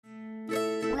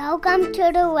Welcome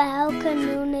to the Well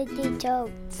Community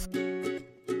Church.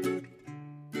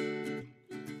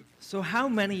 So how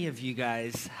many of you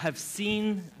guys have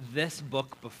seen this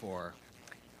book before?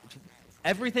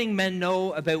 Everything Men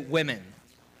Know About Women.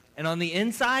 And on the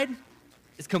inside,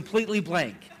 it's completely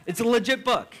blank. It's a legit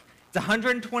book. It's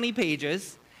 120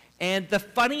 pages. And the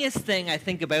funniest thing I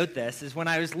think about this is when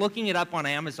I was looking it up on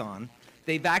Amazon,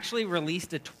 they've actually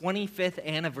released a 25th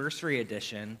anniversary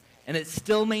edition, and it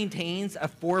still maintains a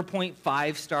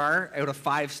 4.5 star out of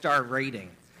 5-star rating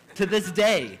to this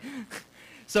day.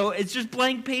 So it's just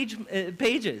blank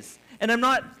pages. And I'm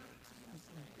not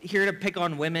here to pick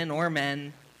on women or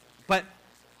men, but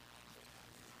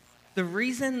the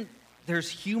reason there's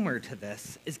humor to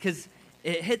this is because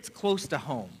it hits close to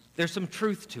home. There's some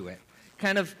truth to it,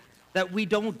 kind of that we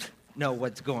don't know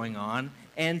what's going on,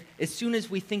 and as soon as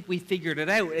we think we figured it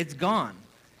out, it's gone.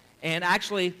 And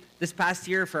actually, this past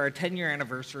year for our 10-year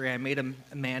anniversary, I made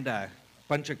Amanda a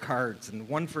bunch of cards, and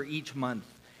one for each month.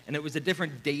 And it was a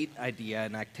different date idea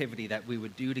and activity that we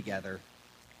would do together.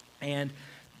 And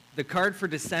the card for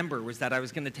December was that I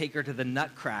was going to take her to the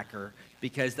Nutcracker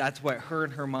because that's what her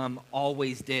and her mom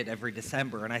always did every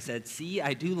December. And I said, see,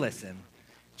 I do listen.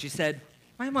 She said,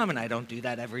 my mom and I don't do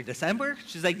that every December.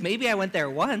 She's like, maybe I went there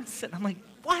once. And I'm like,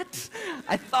 what?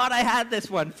 I thought I had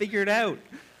this one figured out.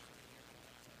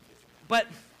 But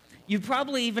you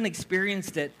probably even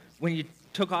experienced it when you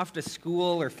took off to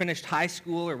school or finished high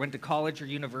school or went to college or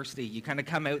university. You kind of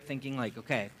come out thinking like,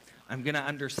 okay, I'm going to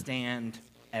understand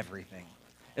everything.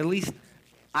 At least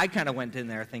I kind of went in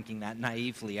there thinking that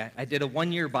naively. I did a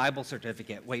 1-year Bible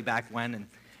certificate way back when,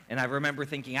 and I remember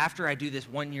thinking, after I do this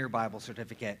 1-year Bible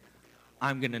certificate,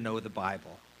 I'm going to know the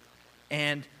Bible.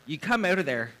 And you come out of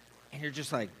there, and you're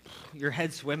just like, your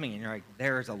head's swimming, and you're like,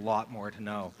 there's a lot more to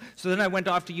know. So then I went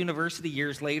off to university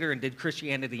years later and did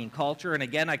Christianity and culture, and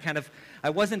again, I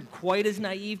wasn't quite as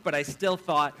naive, but I still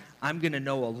thought, I'm going to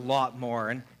know a lot more.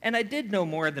 And I did know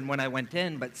more than when I went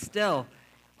in, but still,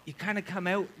 you kind of come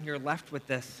out, and you're left with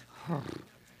this,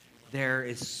 there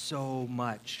is so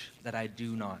much that I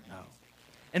do not know.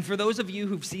 And for those of you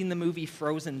who've seen the movie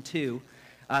Frozen 2,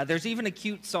 there's even a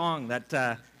cute song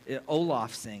that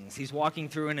Olaf sings. He's walking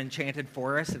through an enchanted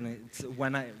forest, and it's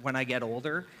when I get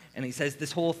older, and he says,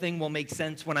 this whole thing will make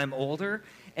sense when I'm older.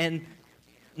 And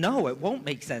no, it won't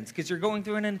make sense because you're going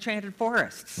through an enchanted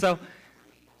forest. So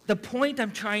the point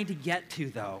I'm trying to get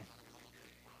to, though,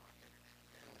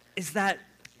 is that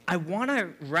I want to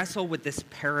wrestle with this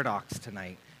paradox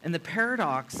tonight. And the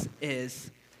paradox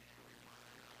is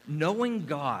knowing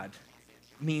God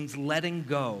means letting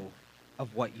go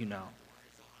of what you know.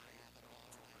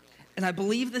 And I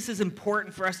believe this is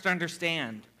important for us to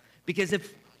understand, because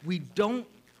if we don't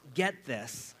get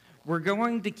this, we're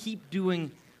going to keep doing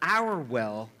our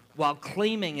will while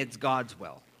claiming it's God's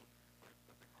will.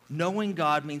 Knowing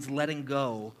God means letting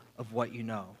go of what you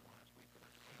know.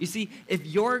 You see, if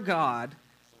your God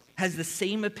has the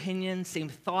same opinion, same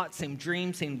thoughts, same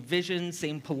dreams, same vision,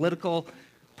 same political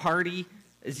party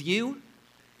as you,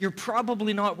 you're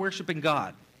probably not worshiping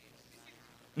God.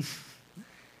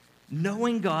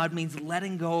 Knowing God means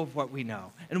letting go of what we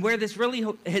know. And where this really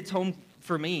hits home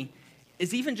for me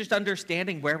is even just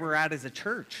understanding where we're at as a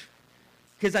church.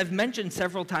 Because I've mentioned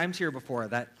several times here before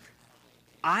that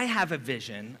I have a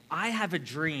vision, I have a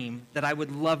dream that I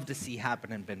would love to see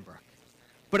happen in Binbrook.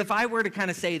 But if I were to kind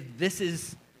of say this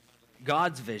is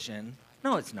God's vision,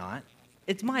 no, it's not.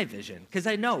 It's my vision. Because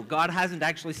I know God hasn't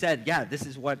actually said, yeah, this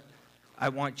is what I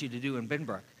want you to do in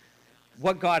Binbrook.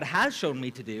 What God has shown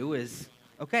me to do is,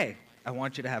 okay, I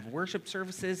want you to have worship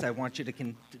services. I want you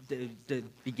to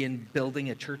begin building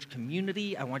a church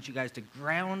community. I want you guys to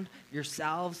ground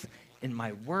yourselves in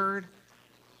my word.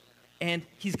 And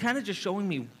he's kind of just showing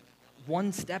me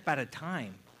one step at a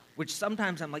time, which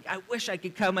sometimes I'm like, I wish I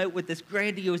could come out with this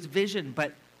grandiose vision,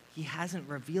 but he hasn't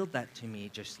revealed that to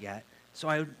me just yet.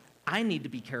 So I need to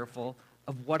be careful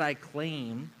of what I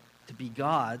claim to be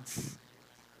God's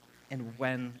and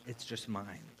when it's just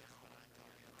mine.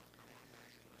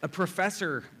 A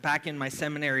professor back in my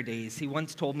seminary days, he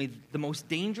once told me the most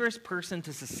dangerous person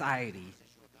to society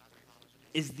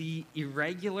is the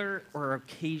irregular or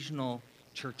occasional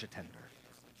church attender.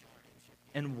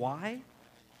 And why?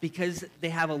 Because they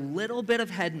have a little bit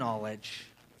of head knowledge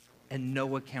and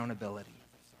no accountability.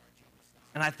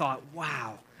 And I thought,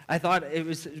 wow. I thought it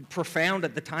was profound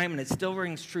at the time, and it still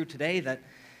rings true today, that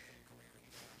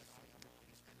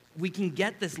we can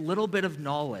get this little bit of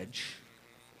knowledge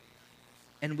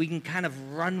and we can kind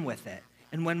of run with it.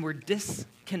 And when we're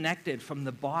disconnected from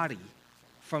the body,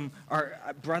 from our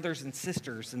brothers and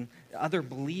sisters and other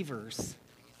believers,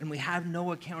 and we have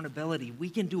no accountability, we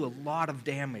can do a lot of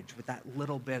damage with that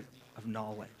little bit of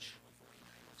knowledge.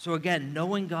 So again,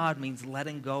 knowing God means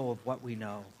letting go of what we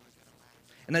know.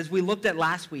 And as we looked at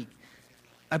last week,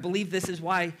 I believe this is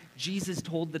why Jesus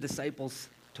told the disciples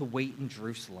to wait in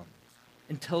Jerusalem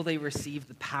until they received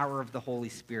the power of the Holy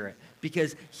Spirit,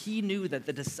 because he knew that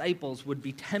the disciples would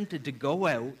be tempted to go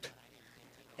out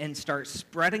and start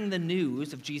spreading the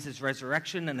news of Jesus'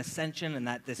 resurrection and ascension and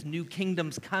that this new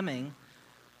kingdom's coming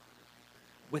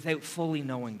without fully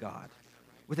knowing God,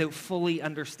 without fully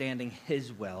understanding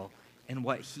his will and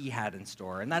what he had in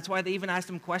store. And that's why they even asked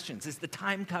him questions. Is the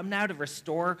time come now to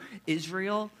restore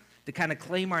Israel, to kind of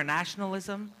claim our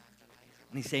nationalism?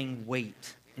 And he's saying,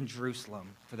 wait in Jerusalem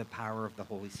for the power of the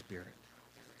Holy Spirit.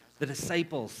 The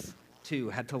disciples, too,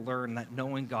 had to learn that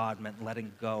knowing God meant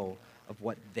letting go of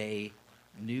what they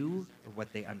knew or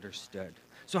what they understood.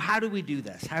 So how do we do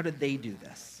this? How did they do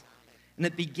this? And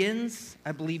it begins,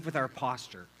 I believe, with our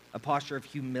posture, a posture of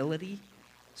humility,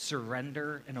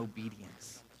 surrender, and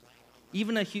obedience.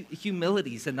 Even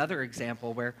humility is another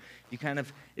example where you kind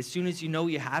of, as soon as you know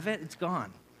you have it, it's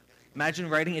gone. Imagine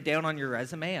writing it down on your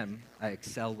resume, I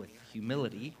excel with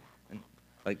humility, and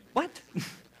like, what?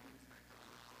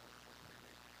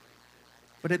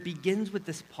 But it begins with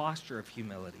this posture of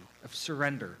humility, of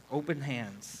surrender, open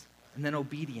hands, and then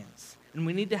obedience. And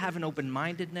we need to have an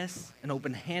open-mindedness, an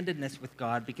open-handedness with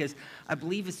God, because I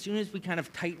believe as soon as we kind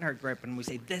of tighten our grip and we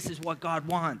say, this is what God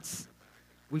wants,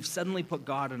 we've suddenly put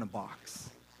God in a box.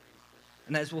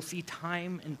 And as we'll see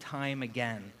time and time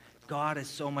again, God is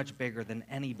so much bigger than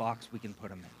any box we can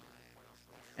put him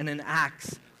in. And in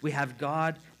Acts, we have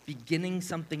God beginning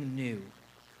something new,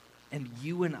 and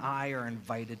you and I are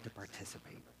invited to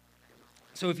participate.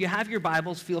 So if you have your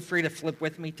Bibles, feel free to flip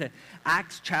with me to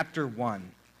Acts chapter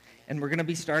 1. And we're going to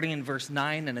be starting in verse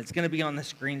 9, and it's going to be on the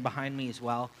screen behind me as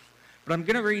well. But I'm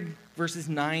going to read verses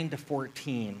 9 to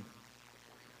 14.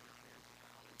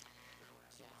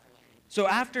 So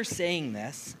after saying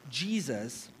this,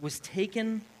 Jesus was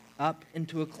taken up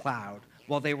into a cloud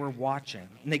while they were watching,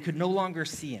 and they could no longer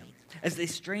see him. As they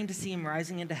strained to see him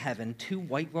rising into heaven, two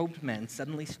white-robed men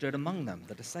suddenly stood among them,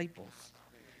 the disciples.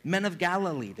 Men of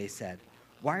Galilee, they said,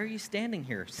 why are you standing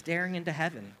here, staring into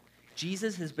heaven?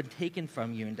 Jesus has been taken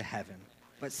from you into heaven,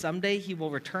 but someday he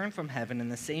will return from heaven in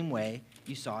the same way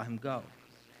you saw him go.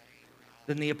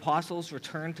 Then the apostles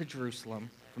returned to Jerusalem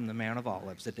from the Mount of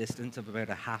Olives, a distance of about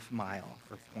a half mile,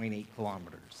 or 0.8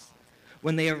 kilometers.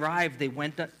 When they arrived, they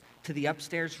went up to the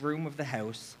upstairs room of the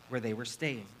house where they were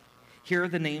staying. Here are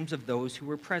the names of those who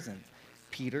were present: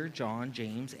 Peter, John,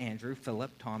 James, Andrew,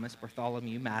 Philip, Thomas,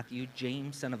 Bartholomew, Matthew,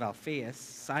 James, son of Alphaeus,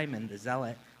 Simon the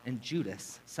Zealot, and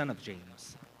Judas, son of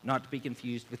James, not to be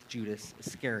confused with Judas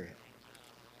Iscariot.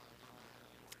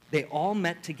 They all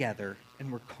met together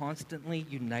and were constantly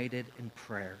united in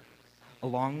prayer,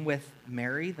 along with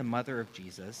Mary, the mother of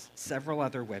Jesus, several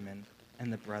other women,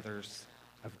 and the brothers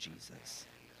of Jesus.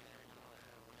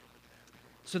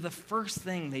 So the first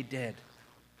thing they did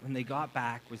when they got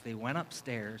back was they went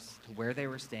upstairs to where they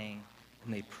were staying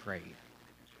and they prayed.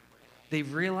 They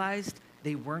realized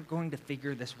they weren't going to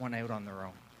figure this one out on their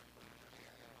own.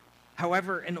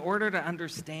 However, in order to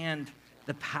understand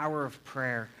the power of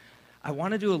prayer, I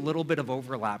want to do a little bit of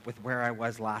overlap with where I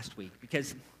was last week,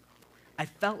 because I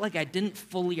felt like I didn't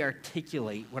fully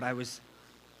articulate what I was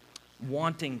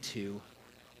wanting to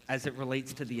as it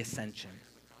relates to the ascension.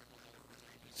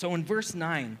 So in verse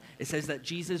 9, it says that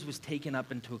Jesus was taken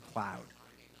up into a cloud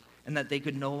and that they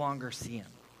could no longer see him.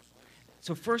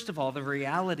 So first of all, the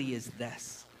reality is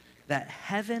this, that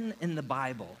heaven in the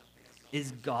Bible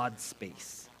is God's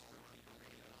space,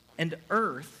 and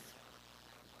earth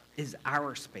is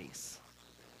our space.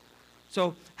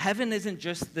 So heaven isn't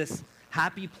just this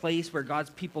happy place where God's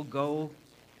people go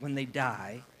when they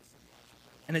die,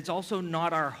 and it's also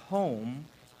not our home,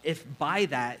 if by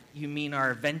that you mean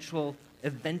our eventual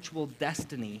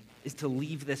destiny is to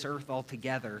leave this earth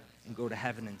altogether and go to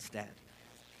heaven instead.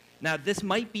 Now, this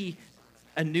might be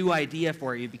a new idea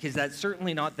for you, because that's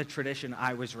certainly not the tradition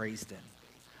I was raised in.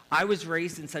 I was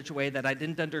raised in such a way that I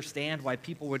didn't understand why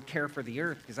people would care for the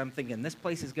earth, because I'm thinking this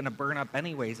place is going to burn up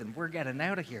anyways and we're getting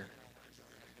out of here.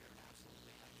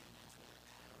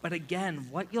 But again,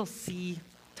 what you'll see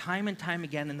time and time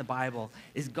again in the Bible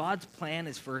is God's plan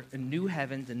is for a new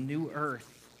heavens and new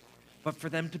earth, but for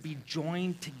them to be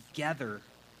joined together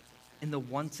in the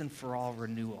once and for all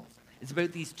renewal. It's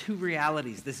about these two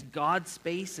realities, this God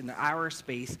space and our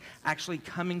space actually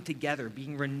coming together,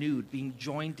 being renewed, being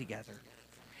joined together.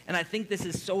 And I think this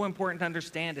is so important to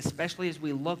understand, especially as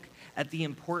we look at the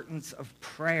importance of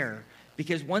prayer,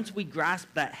 Because once we grasp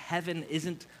that heaven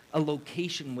isn't a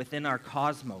location within our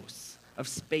cosmos of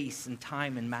space and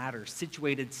time and matter,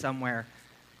 situated somewhere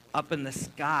up in the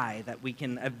sky that we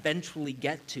can eventually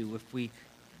get to if we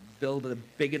build a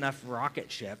big enough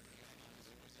rocket ship,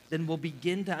 then we'll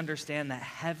begin to understand that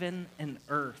heaven and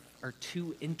earth are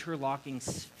two interlocking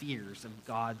spheres of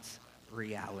God's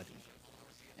reality.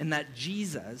 And that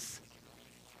Jesus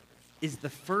is the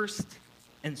first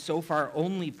and so far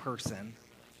only person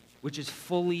who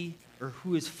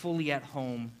is fully at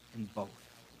home in both.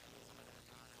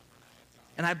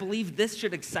 And I believe this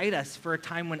should excite us for a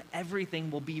time when everything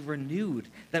will be renewed,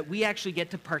 that we actually get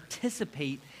to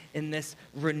participate in this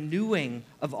renewing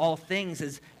of all things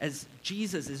as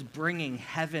Jesus is bringing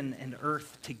heaven and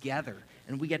earth together,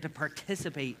 and we get to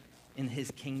participate in his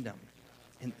kingdom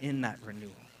and in that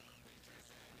renewal.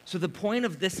 So the point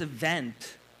of this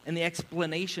event and the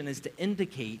explanation is to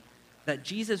indicate that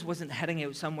Jesus wasn't heading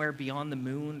out somewhere beyond the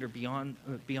moon or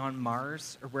beyond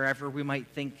Mars or wherever we might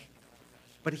think,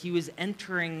 but he was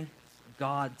entering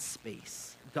God's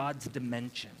space, God's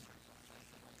dimension.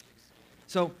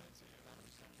 So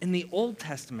in the Old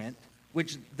Testament,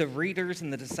 which the readers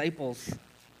and the disciples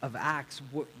of Acts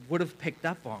would have picked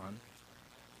up on,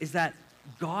 is that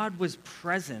God was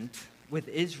present with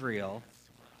Israel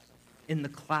in the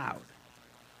cloud,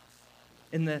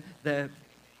 in the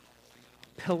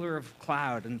pillar of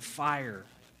cloud and fire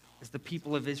as the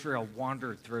people of Israel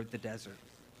wandered throughout the desert,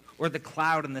 or the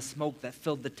cloud and the smoke that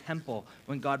filled the temple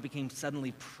when God became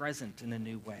suddenly present in a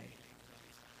new way.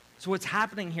 So what's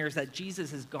happening here is that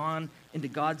Jesus has gone into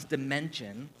God's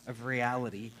dimension of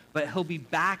reality, but he'll be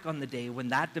back on the day when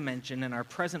that dimension and our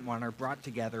present one are brought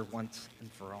together once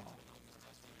and for all.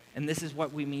 And this is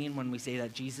what we mean when we say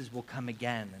that Jesus will come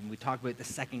again, and we talk about the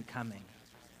second coming.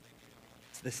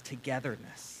 It's this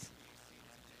togetherness.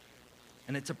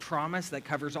 And it's a promise that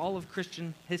covers all of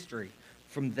Christian history,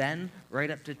 from then right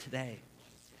up to today.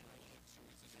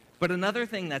 But another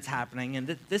thing that's happening, and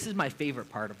this is my favorite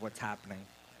part of what's happening,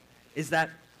 is that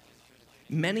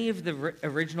many of the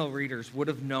original readers would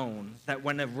have known that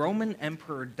when a Roman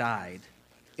emperor died,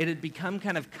 it had become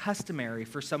kind of customary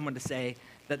for someone to say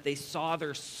that they saw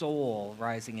their soul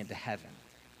rising into heaven.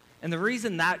 And the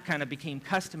reason that kind of became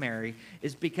customary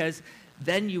is because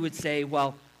then you would say,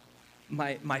 well,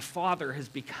 my father has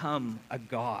become a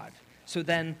god. So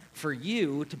then for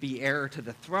you to be heir to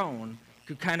the throne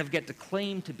could kind of get to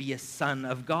claim to be a son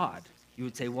of God. You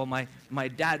would say, well, my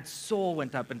dad's soul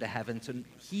went up into heaven, so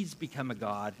he's become a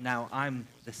god. Now I'm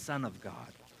the son of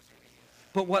God.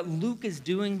 But what Luke is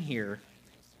doing here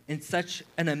in such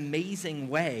an amazing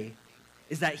way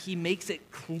is that he makes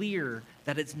it clear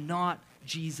that it's not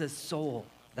Jesus' soul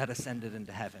that ascended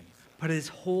into heaven, but his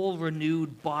whole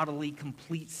renewed bodily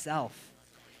complete self.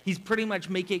 He's pretty much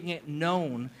making it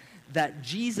known that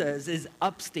Jesus is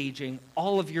upstaging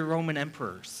all of your Roman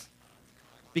emperors.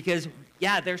 Because,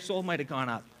 yeah, their soul might have gone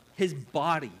up. His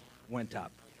body went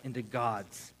up into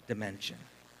God's dimension.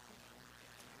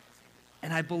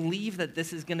 And I believe that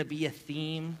this is going to be a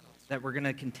theme that we're going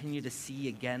to continue to see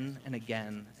again and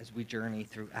again as we journey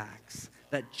through Acts.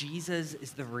 That Jesus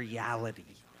is the reality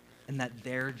and that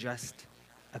they're just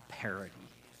a parody.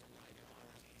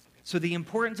 So the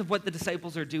importance of what the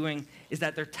disciples are doing is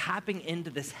that they're tapping into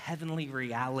this heavenly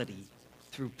reality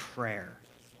through prayer.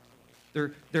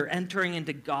 They're entering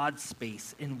into God's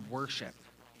space in worship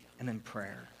and in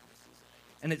prayer.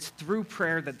 And it's through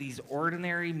prayer that these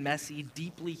ordinary, messy,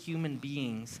 deeply human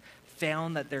beings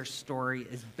found that their story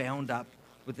is bound up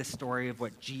with the story of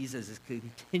what Jesus is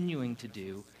continuing to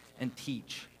do and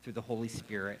teach through the Holy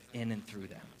Spirit in and through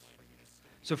them.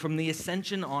 So from the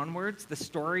ascension onwards, the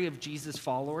story of Jesus'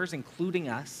 followers, including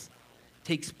us,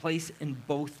 takes place in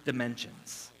both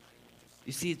dimensions.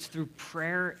 You see, it's through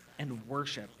prayer and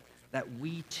worship that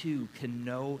we too can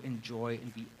know, enjoy,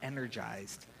 and be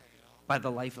energized by the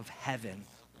life of heaven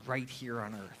right here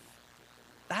on earth.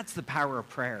 That's the power of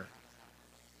prayer.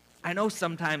 I know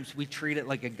sometimes we treat it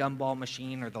like a gumball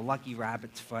machine or the lucky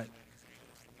rabbit's foot,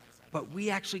 but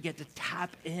we actually get to tap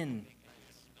in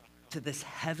to this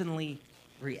heavenly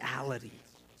reality,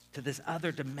 to this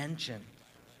other dimension.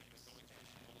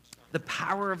 The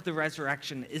power of the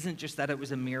resurrection isn't just that it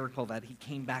was a miracle that he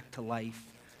came back to life,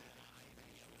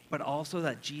 but also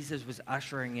that Jesus was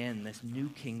ushering in this new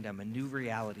kingdom, a new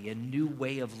reality, a new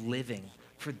way of living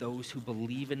for those who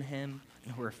believe in him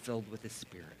and who are filled with his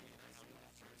Spirit.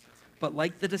 But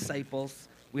like the disciples,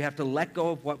 we have to let go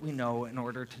of what we know in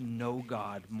order to know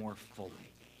God more fully,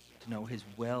 to know his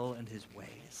will and his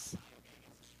ways.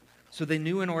 So they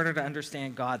knew in order to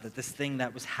understand God that this thing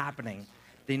that was happening,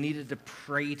 they needed to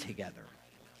pray together.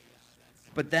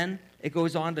 But then it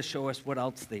goes on to show us what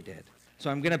else they did. So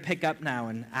I'm going to pick up now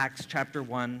in Acts chapter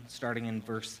 1, starting in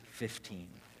verse 15.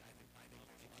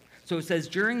 So it says,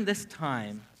 during this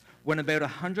time, when about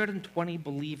 120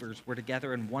 believers were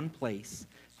together in one place,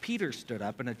 Peter stood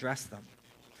up and addressed them.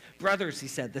 Brothers, he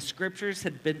said, the scriptures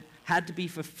had to be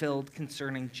fulfilled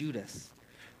concerning Judas,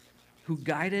 who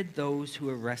guided those who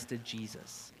arrested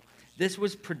Jesus. This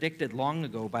was predicted long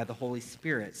ago by the Holy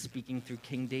Spirit, speaking through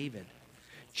King David.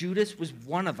 Judas was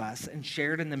one of us and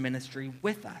shared in the ministry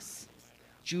with us.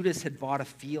 Judas had bought a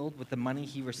field with the money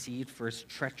he received for his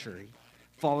treachery.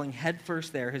 Falling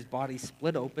headfirst there, his body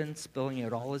split open, spilling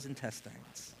out all his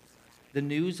intestines. The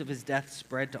news of his death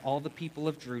spread to all the people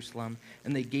of Jerusalem,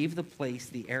 and they gave the place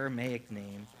the Aramaic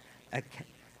name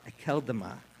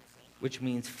Akeldama, which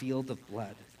means field of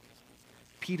blood.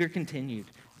 Peter continued,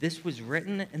 this was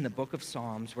written in the book of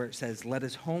Psalms where it says, let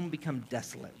his home become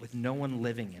desolate with no one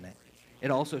living in it.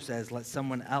 It also says, let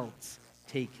someone else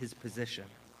take his position.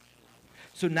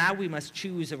 So now we must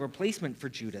choose a replacement for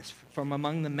Judas from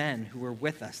among the men who were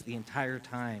with us the entire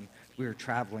time we were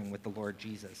traveling with the Lord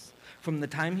Jesus. From the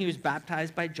time he was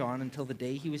baptized by John until the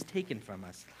day he was taken from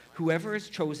us, whoever is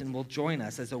chosen will join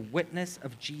us as a witness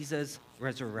of Jesus'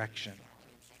 resurrection.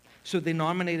 So they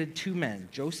nominated 2 men,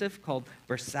 Joseph called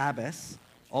Barsabbas,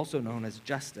 also known as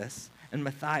Justus, and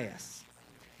Matthias.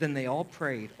 Then they all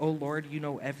prayed, O Lord, you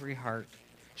know every heart.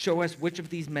 Show us which of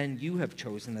these men you have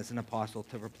chosen as an apostle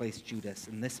to replace Judas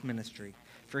in this ministry,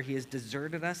 for he has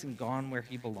deserted us and gone where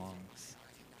he belongs.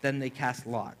 Then they cast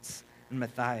lots, and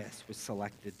Matthias was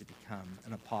selected to become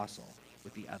an apostle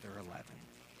with the other 11.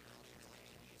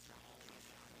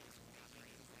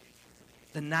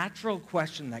 The natural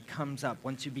question that comes up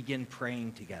once you begin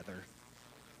praying together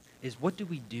is, what do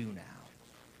we do now?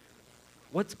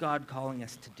 What's God calling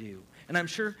us to do? And I'm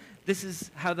sure this is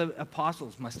how the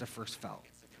apostles must have first felt.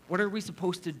 What are we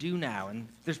supposed to do now? And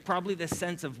there's probably this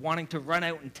sense of wanting to run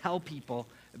out and tell people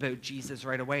about Jesus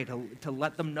right away, to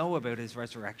let them know about his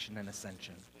resurrection and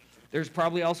ascension. There's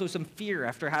probably also some fear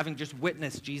after having just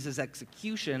witnessed Jesus'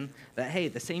 execution that, hey,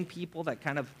 the same people that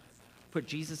kind of put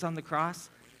Jesus on the cross,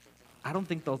 I don't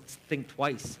think they'll think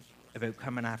twice about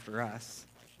coming after us.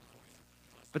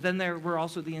 But then there were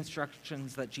also the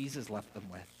instructions that Jesus left them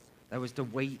with. That was to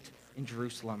wait in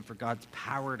Jerusalem for God's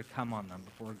power to come on them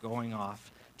before going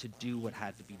off to do what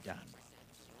had to be done.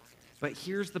 But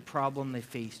here's the problem they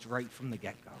faced right from the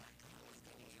get-go.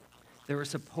 There were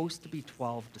supposed to be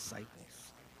 12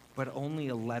 disciples, but only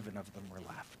 11 of them were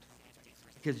left,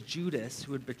 because Judas,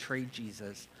 who had betrayed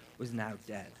Jesus, was now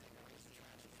dead.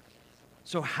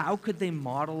 So how could they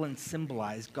model and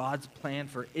symbolize God's plan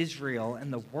for Israel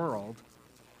and the world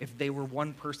if they were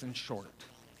one person short?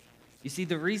 You see,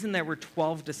 the reason there were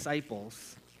 12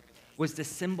 disciples was to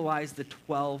symbolize the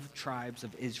 12 tribes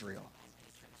of Israel.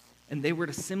 And they were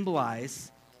to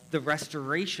symbolize the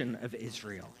restoration of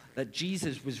Israel, that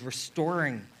Jesus was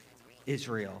restoring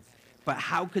Israel. But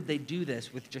how could they do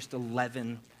this with just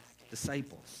 11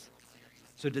 disciples?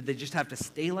 So did they just have to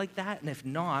stay like that? And if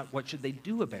not, what should they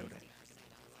do about it?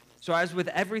 So as with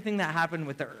everything that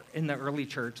happened in the early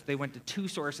church, they went to 2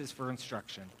 sources for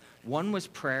instruction. One was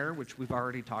prayer, which we've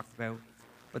already talked about,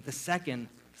 but the second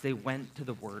is they went to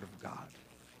the Word of God.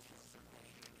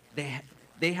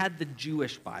 They had the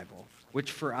Jewish Bible,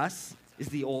 which for us is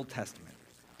the Old Testament,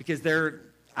 because they're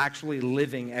actually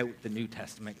living out the New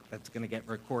Testament that's going to get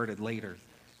recorded later.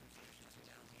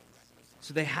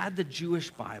 So they had the Jewish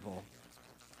Bible,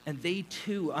 and they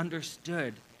too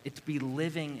understood it to be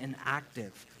living and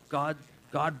active.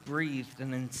 God breathed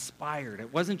and inspired.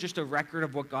 It wasn't just a record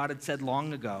of what God had said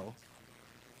long ago,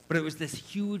 but it was this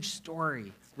huge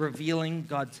story revealing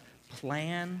God's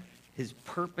plan, his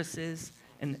purposes,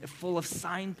 and full of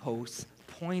signposts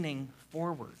pointing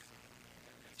forward.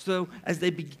 So as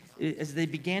they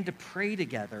began to pray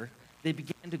together, they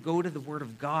began to go to the Word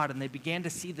of God, and they began to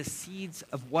see the seeds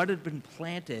of what had been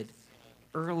planted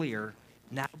earlier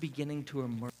now beginning to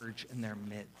emerge in their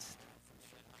midst.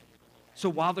 So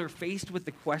while they're faced with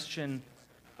the question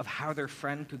of how their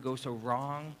friend could go so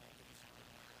wrong,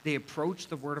 they approached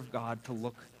the Word of God to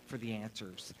look for the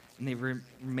answers, and they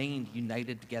remained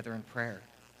united together in prayer.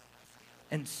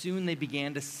 And soon they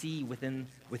began to see within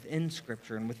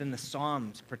Scripture, and within the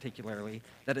Psalms particularly,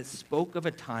 that it spoke of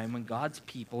a time when God's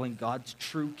people and God's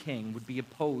true king would be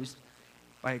opposed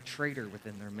by a traitor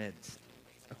within their midst,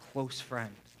 a close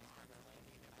friend.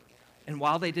 And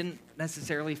while they didn't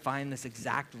necessarily find this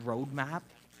exact roadmap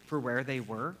for where they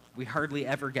were, we hardly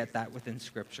ever get that within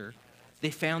Scripture, they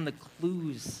found the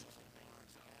clues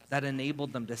that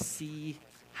enabled them to see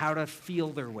how to feel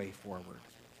their way forward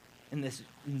in this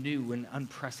new and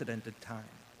unprecedented time.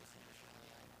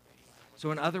 So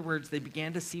in other words, they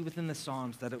began to see within the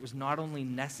Psalms that it was not only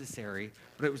necessary,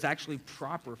 but it was actually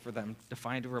proper for them to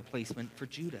find a replacement for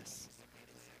Judas.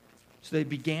 So they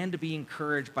began to be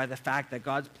encouraged by the fact that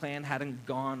God's plan hadn't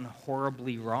gone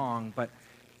horribly wrong, but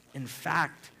in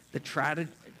fact, the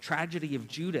tragedy of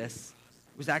Judas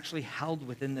was actually held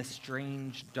within this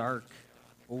strange, dark,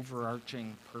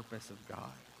 overarching purpose of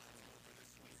God.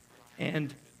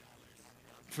 And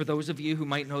for those of you who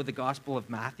might know the Gospel of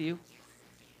Matthew,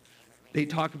 they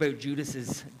talk about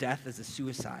Judas's death as a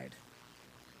suicide.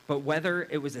 But whether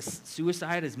it was a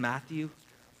suicide, as Matthew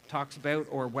talks about,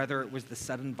 or whether it was the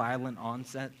sudden violent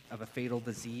onset of a fatal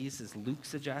disease, as Luke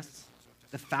suggests,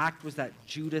 the fact was that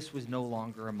Judas was no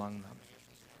longer among them.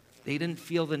 They didn't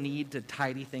feel the need to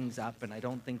tidy things up, and I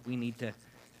don't think we need to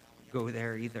go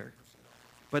there either.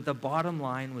 But the bottom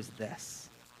line was this.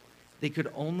 They could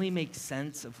only make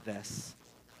sense of this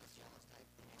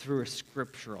through a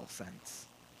scriptural sense.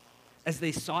 As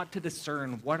they sought to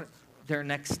discern what their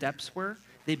next steps were,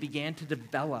 they began to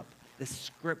develop this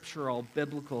scriptural,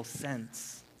 biblical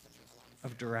sense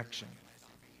of direction.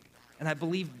 And I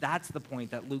believe that's the point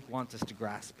that Luke wants us to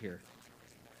grasp here.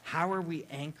 How are we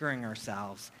anchoring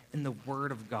ourselves in the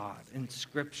Word of God, in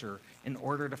Scripture, in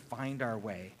order to find our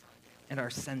way and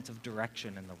our sense of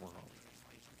direction in the world?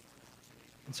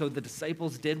 And so the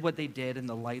disciples did what they did in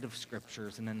the light of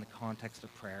Scriptures and in the context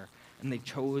of prayer, and they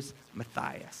chose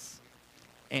Matthias.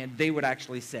 And they would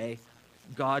actually say,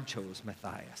 God chose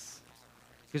Matthias.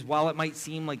 Because while it might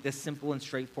seem like this simple and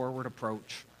straightforward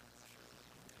approach,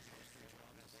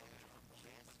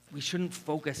 we shouldn't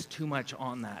focus too much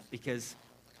on that, because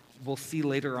we'll see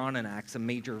later on in Acts a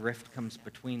major rift comes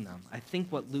between them. I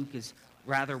think what Luke is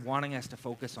rather wanting us to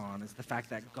focus on is the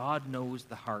fact that God knows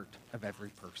the heart of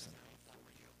every person.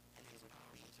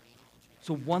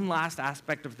 So one last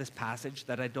aspect of this passage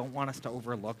that I don't want us to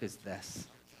overlook is this.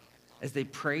 As they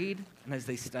prayed and as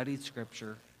they studied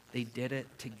Scripture, they did it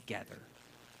together.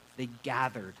 They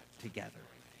gathered together.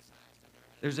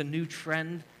 There's a new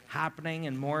trend happening,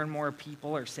 and more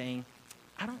people are saying,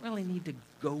 I don't really need to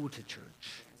go to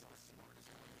church.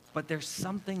 But there's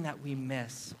something that we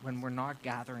miss when we're not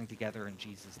gathering together in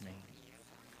Jesus' name.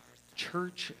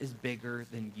 Church is bigger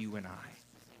than you and I.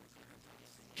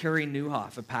 Kerry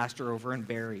Newhoff, a pastor over in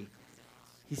Barrie,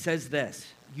 he says this: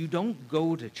 you don't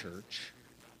go to church,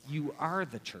 you are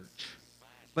the church.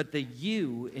 But the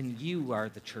you in you are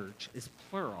the church is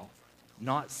plural,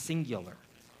 not singular.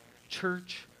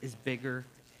 Church is bigger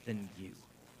than you.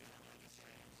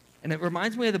 And it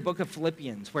reminds me of the book of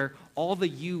Philippians, where all the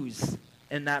yous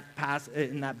in that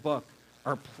book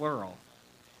are plural.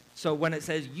 So when it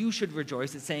says you should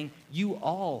rejoice, it's saying you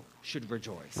all should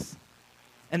rejoice.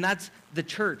 And that's the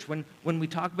church. When we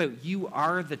talk about you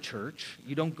are the church,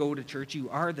 you don't go to church, you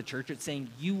are the church, it's saying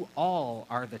you all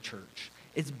are the church.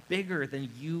 It's bigger than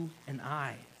you and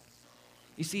I.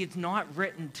 You see, it's not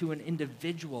written to an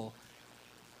individual,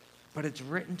 but it's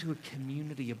written to a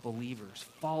community of believers,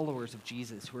 followers of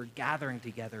Jesus, who are gathering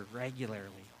together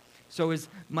regularly. So as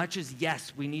much as,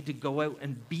 yes, we need to go out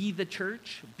and be the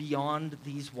church beyond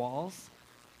these walls,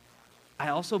 I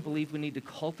also believe we need to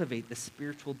cultivate the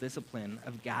spiritual discipline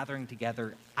of gathering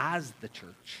together as the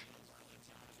church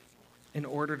in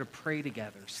order to pray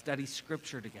together, study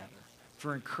Scripture together,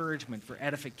 for encouragement, for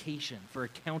edification, for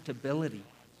accountability.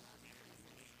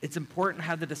 It's important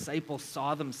how the disciples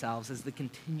saw themselves as the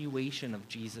continuation of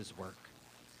Jesus' work.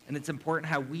 And it's important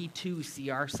how we too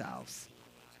see ourselves.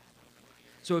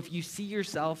 So if you see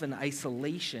yourself in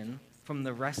isolation from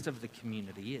the rest of the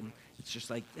community, and it's just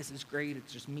like, this is great,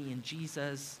 it's just me and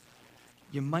Jesus,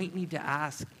 you might need to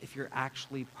ask if you're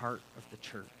actually part of the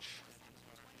church.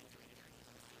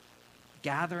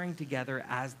 Gathering together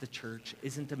as the church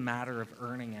isn't a matter of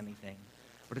earning anything,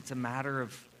 but it's a matter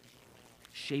of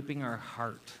shaping our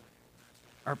heart,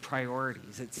 our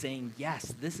priorities. It's saying,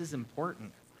 yes, this is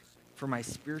important for my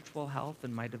spiritual health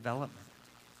and my development.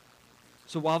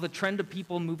 So while the trend of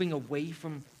people moving away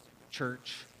from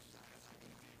church,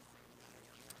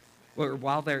 or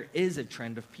while there is a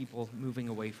trend of people moving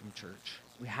away from church,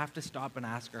 we have to stop and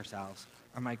ask ourselves,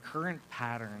 are my current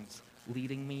patterns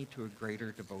leading me to a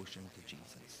greater devotion to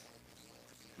Jesus?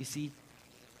 You see,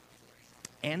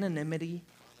 anonymity,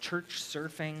 church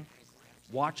surfing,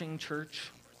 watching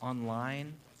church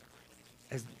online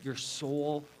as your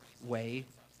sole way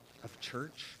of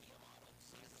church,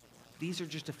 these are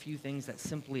just a few things that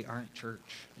simply aren't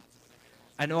church.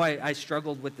 I know I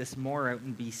struggled with this more out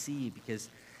in BC because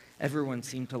everyone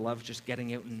seemed to love just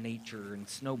getting out in nature and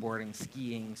snowboarding,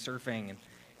 skiing, surfing,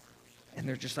 and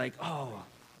they're just like, oh,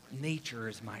 nature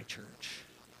is my church.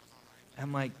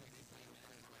 I'm like,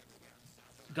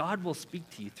 God will speak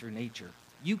to you through nature.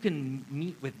 You can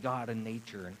meet with God in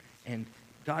nature, and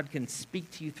God can speak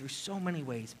to you through so many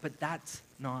ways, but that's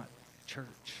not church.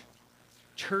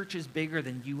 Church is bigger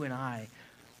than you and I,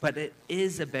 but it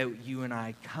is about you and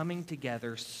I coming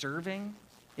together, serving,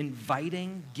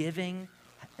 inviting, giving,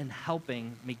 and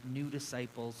helping make new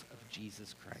disciples of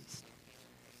Jesus Christ.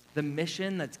 The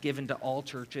mission that's given to all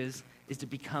churches is to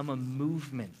become a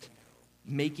movement,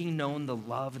 making known the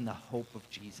love and the hope of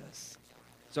Jesus.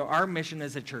 So our mission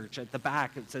as a church, at the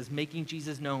back, it says, making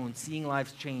Jesus known, seeing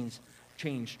lives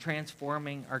change,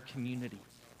 transforming our community.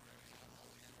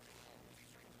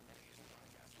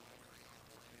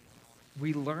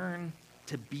 We learn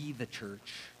to be the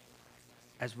church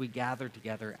as we gather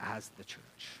together as the church.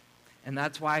 And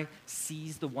that's why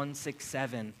Seize the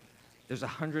 167, there's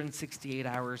 168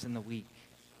 hours in the week.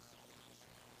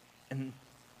 And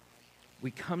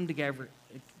we come together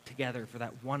for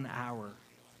that 1 hour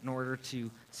in order to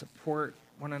support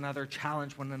one another,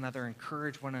 challenge one another,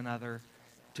 encourage one another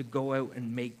to go out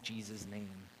and make Jesus' name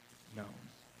known.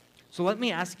 So let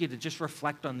me ask you to just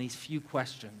reflect on these few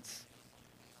questions.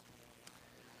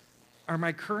 Are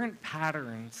my current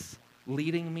patterns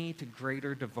leading me to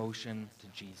greater devotion to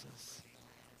Jesus?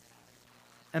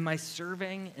 Am I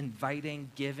serving, inviting,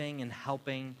 giving, and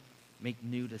helping make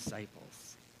new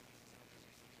disciples?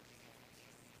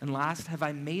 And last, have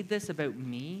I made this about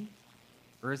me,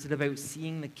 or is it about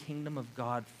seeing the kingdom of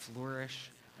God flourish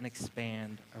and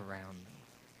expand around me?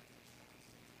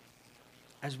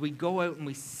 As we go out and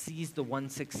we seize the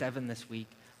 167 this week,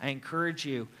 I encourage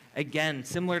you, again,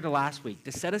 similar to last week,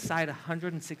 to set aside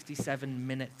 167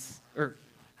 minutes, or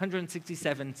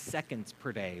 167 seconds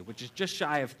per day, which is just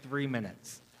shy of 3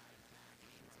 minutes.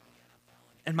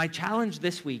 And my challenge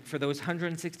this week for those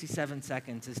 167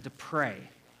 seconds is to pray.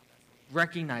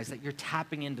 Recognize that you're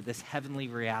tapping into this heavenly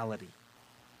reality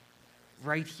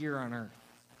right here on earth.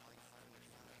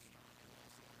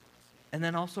 And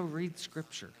then also read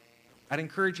Scripture. I'd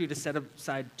encourage you to set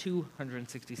aside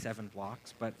 267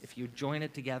 blocks, but if you join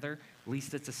it together, at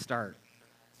least it's a start.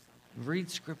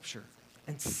 Read Scripture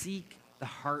and seek the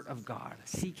heart of God.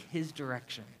 Seek His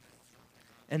direction.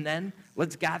 And then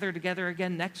let's gather together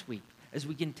again next week as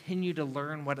we continue to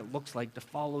learn what it looks like to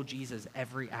follow Jesus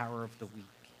every hour of the week.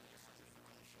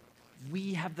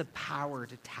 We have the power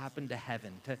to tap into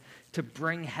heaven, to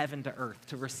bring heaven to earth,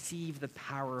 to receive the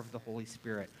power of the Holy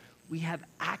Spirit. We have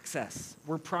access.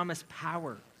 We're promised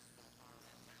power.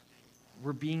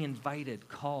 We're being invited,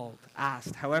 called,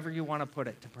 asked, however you want to put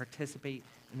it, to participate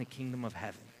in the kingdom of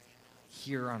heaven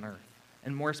here on earth,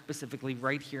 and more specifically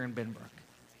right here in Binbrook.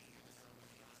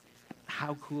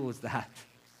 How cool is that?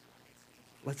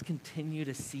 Let's continue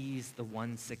to seize the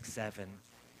 167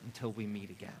 until we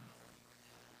meet again.